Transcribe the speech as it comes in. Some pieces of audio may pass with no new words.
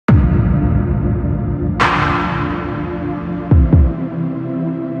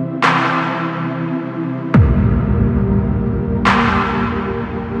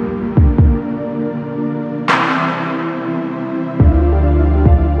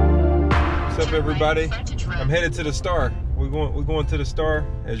up, everybody? I'm headed to the Star. We're going to the Star.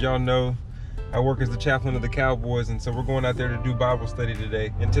 As y'all know, I work as the chaplain of the Cowboys, and so we're going out there to do Bible study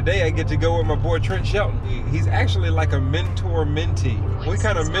today. And today I get to go with my boy Trent Shelton. He's actually like a mentor-mentee. We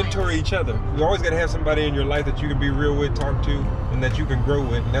kind of mentor each other. You always got to have somebody in your life that you can be real with, talk to, and that you can grow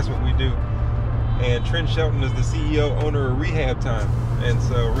with, and that's what we do. And Trent Shelton is the CEO, owner of Rehab Time. And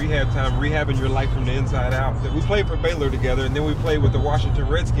so Rehab Time, rehabbing your life from the inside out. We played for Baylor together, and then we played with the Washington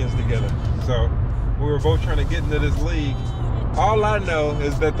Redskins together. So we were both trying to get into this league. All I know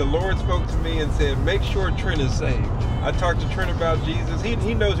is that the Lord spoke to me and said, make sure Trent is saved. I talked to Trent about Jesus.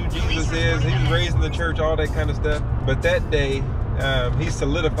 He knows who Jesus is. He was raised in the church, all that kind of stuff. But that day, he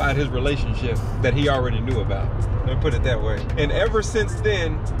solidified his relationship that he already knew about. Let me put it that way. And ever since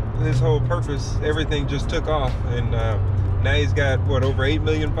then, his whole purpose, everything just took off. And now he's got, what, over 8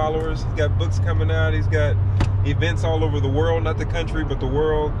 million followers. He's got books coming out. He's got events all over the world, not the country, but the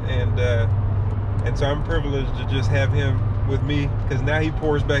world. And so I'm privileged to just have him with me, because now he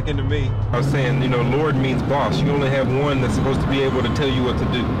pours back into me. I was saying, you know, Lord means boss. You only have one that's supposed to be able to tell you what to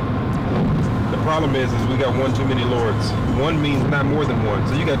do. The problem is we got one too many lords. One means not more than one.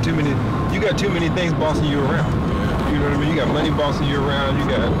 So you got too many things bossing you around. You know what I mean? You got money bossing you around. You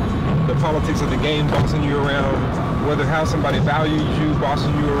got the politics of the game bossing you around. Whether how somebody values you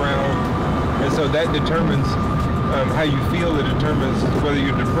bossing you around. And so that determines how you feel. It determines whether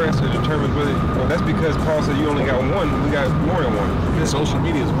you're depressed. It determines whether, well, that's because Paul said you only got one. We got more than one. Yeah, social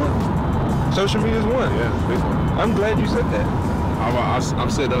media is one. Social media is one. Yeah, big one. I'm glad you said that. I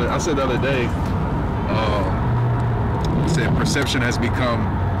said the other day, I said perception has become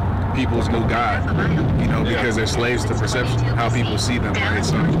people's new god, you know, because they're slaves to perception, how people see them, right?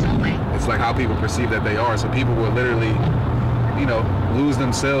 So it's like how people perceive that they are. So people will literally, you know, lose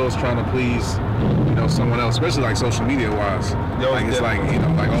themselves trying to please, you know, someone else, especially like social media wise. Like it's like, you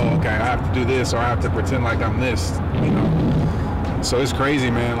know, like, oh, okay, I have to do this, or I have to pretend like I'm this, you know. So it's crazy,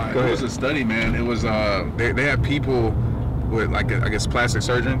 man. Like, it was a study, man. It was they had people with, like, I guess plastic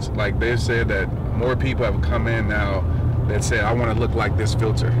surgeons. Like, they said that more people have come in now that said, I want to look like this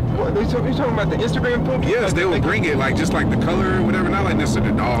filter. What, you talking about the Instagram filter? Yes, they will bring it, like, just like the color or whatever, not like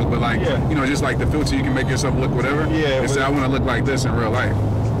necessarily the dog, but like, you know, just like the filter, you can make yourself look whatever. Yeah. They say, I want to look like this in real life.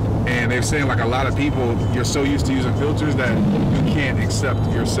 And they're saying, like, a lot of people, you're so used to using filters that you can't accept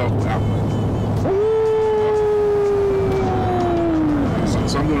yourself without one.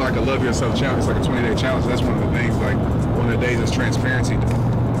 So I'm doing like a love yourself challenge. It's like a 20-day challenge. That's one of the things, like, one of the days is transparency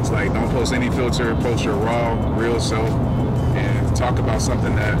day. It's like, don't post any filter, post your raw, real self, and talk about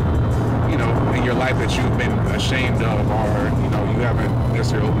something that, you know, in your life that you've been ashamed of, or, you know, you haven't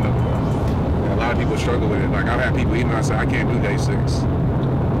necessarily opened up about. And a lot of people struggle with it. Like, I've had people, even I say, I can't do day 6.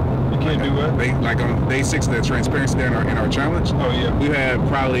 You can't do what? Like on day 6 of the transparency day in our challenge. Oh yeah. We had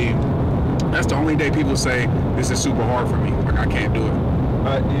probably, that's the only day people say, this is super hard for me. Like, I can't do it.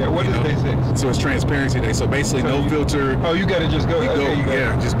 Yeah, what is day 6? So it's transparency day. So basically, no filter. Oh, you gotta just go.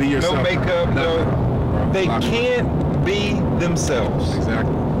 Yeah, just be yourself. No makeup. No. They can't be themselves.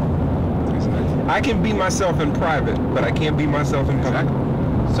 Exactly. I can be myself in private, but I can't be myself in public.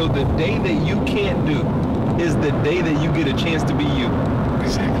 Exactly. So the day that you can't do is the day that you get a chance to be you.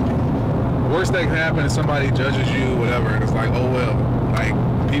 Exactly. Worst that can happen is somebody judges you, whatever, and it's like, oh well, like,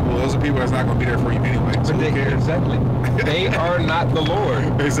 those are people that's not going to be there for you anyway. So who cares? Exactly. They are not the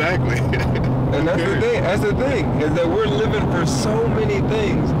Lord. Exactly. And that's the thing. That's the thing, is that we're living for so many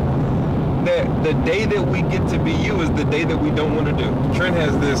things that the day that we get to be you is the day that we don't want to do. Trent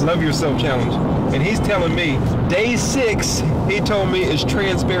has this Love Yourself challenge, and he's telling me day 6, he told me, is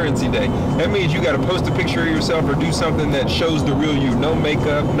transparency day. That means you got to post a picture of yourself or do something that shows the real you. No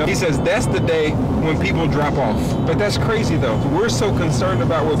makeup. No. He says that's the day when people drop off. But that's crazy though. We're so concerned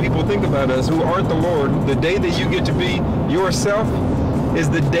about what people think about us who aren't the Lord. The day that you get to be yourself is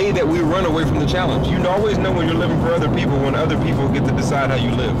the day that we run away from the challenge. You always know when you're living for other people, when other people get to decide how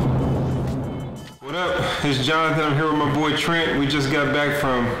you live. What up? It's Jonathan. I'm here with my boy Trent. We just got back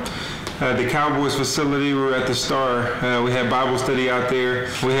from the Cowboys facility. We were at the Star. We had Bible study out there.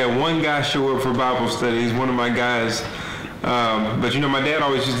 We had one guy show up for Bible study. He's one of my guys. But you know, my dad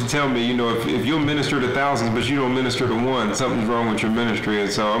always used to tell me, you know, if you'll minister to thousands, but you don't minister to one, something's wrong with your ministry. And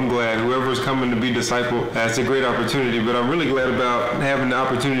so I'm glad whoever's coming to be discipled, that's a great opportunity. But I'm really glad about having the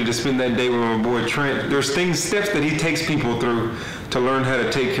opportunity to spend that day with my boy Trent. There's steps that he takes people through to learn how to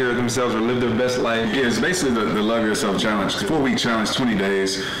take care of themselves or live their best life. Yeah, it's basically the Love Yourself Challenge. It's a 4-week challenge, 20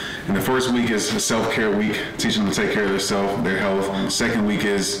 days. And the first week is a self-care week, teaching them to take care of themselves, their health. The second week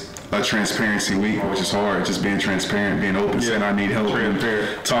is a transparency week, which is hard. Just being transparent, being open, saying I need help,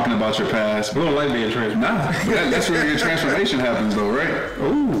 talking about your past. We don't like being transparent. Nah, but that's where your transformation happens, though, right?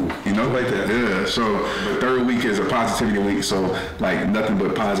 Ooh, you know, like that. Yeah. So the third week is a positivity week. So like nothing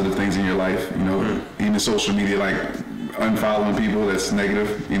but positive things in your life. You know, even social media, like unfollowing people that's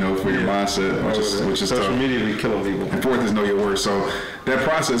negative, you know, for your mindset, which is social tough. media be killing people. And fourth is know your worth. So that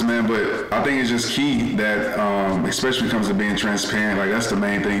process, man, but I think it's just key that, especially when it comes to being transparent, like that's the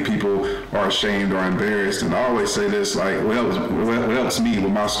main thing. People are ashamed or embarrassed. And I always say this, like what helps me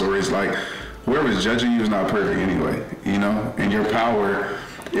with my story is like, whoever's judging you is not perfect anyway, you know, and your power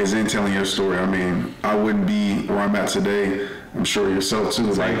is in telling your story. I mean, I wouldn't be where I'm at today. I'm sure yourself too.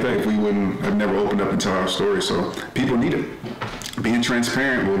 Like if we wouldn't have never opened up and tell our story. So people need it. Being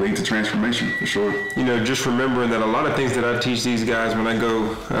transparent will lead to transformation for sure. You know, just remembering that a lot of things that I teach these guys when I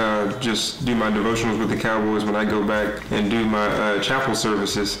go just do my devotionals with the Cowboys, when I go back and do my chapel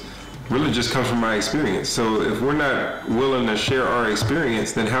services, really just comes from my experience. So if we're not willing to share our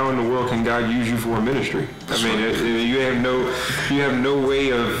experience, then how in the world can God use you for a ministry? I mean, you have no way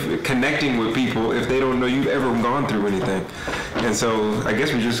of connecting with people if they don't know you've ever gone through anything. And so I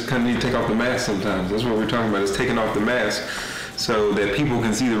guess we just kind of need to take off the mask sometimes. That's what we're talking about, is taking off the mask so that people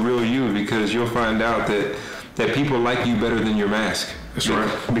can see the real you, because you'll find out that people like you better than your mask. That's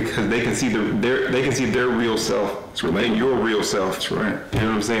right. Because they can see their real self. That's right. And your real self. That's right. You know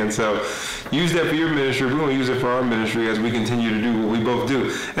what I'm saying? So use that for your ministry. We're going to use it for our ministry as we continue to do what we both do.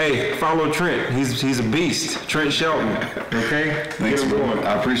 Hey, follow Trent. He's a beast. Trent Shelton. Okay? Thanks, bro.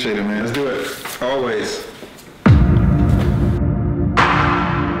 I appreciate it, man. Let's do it. Always.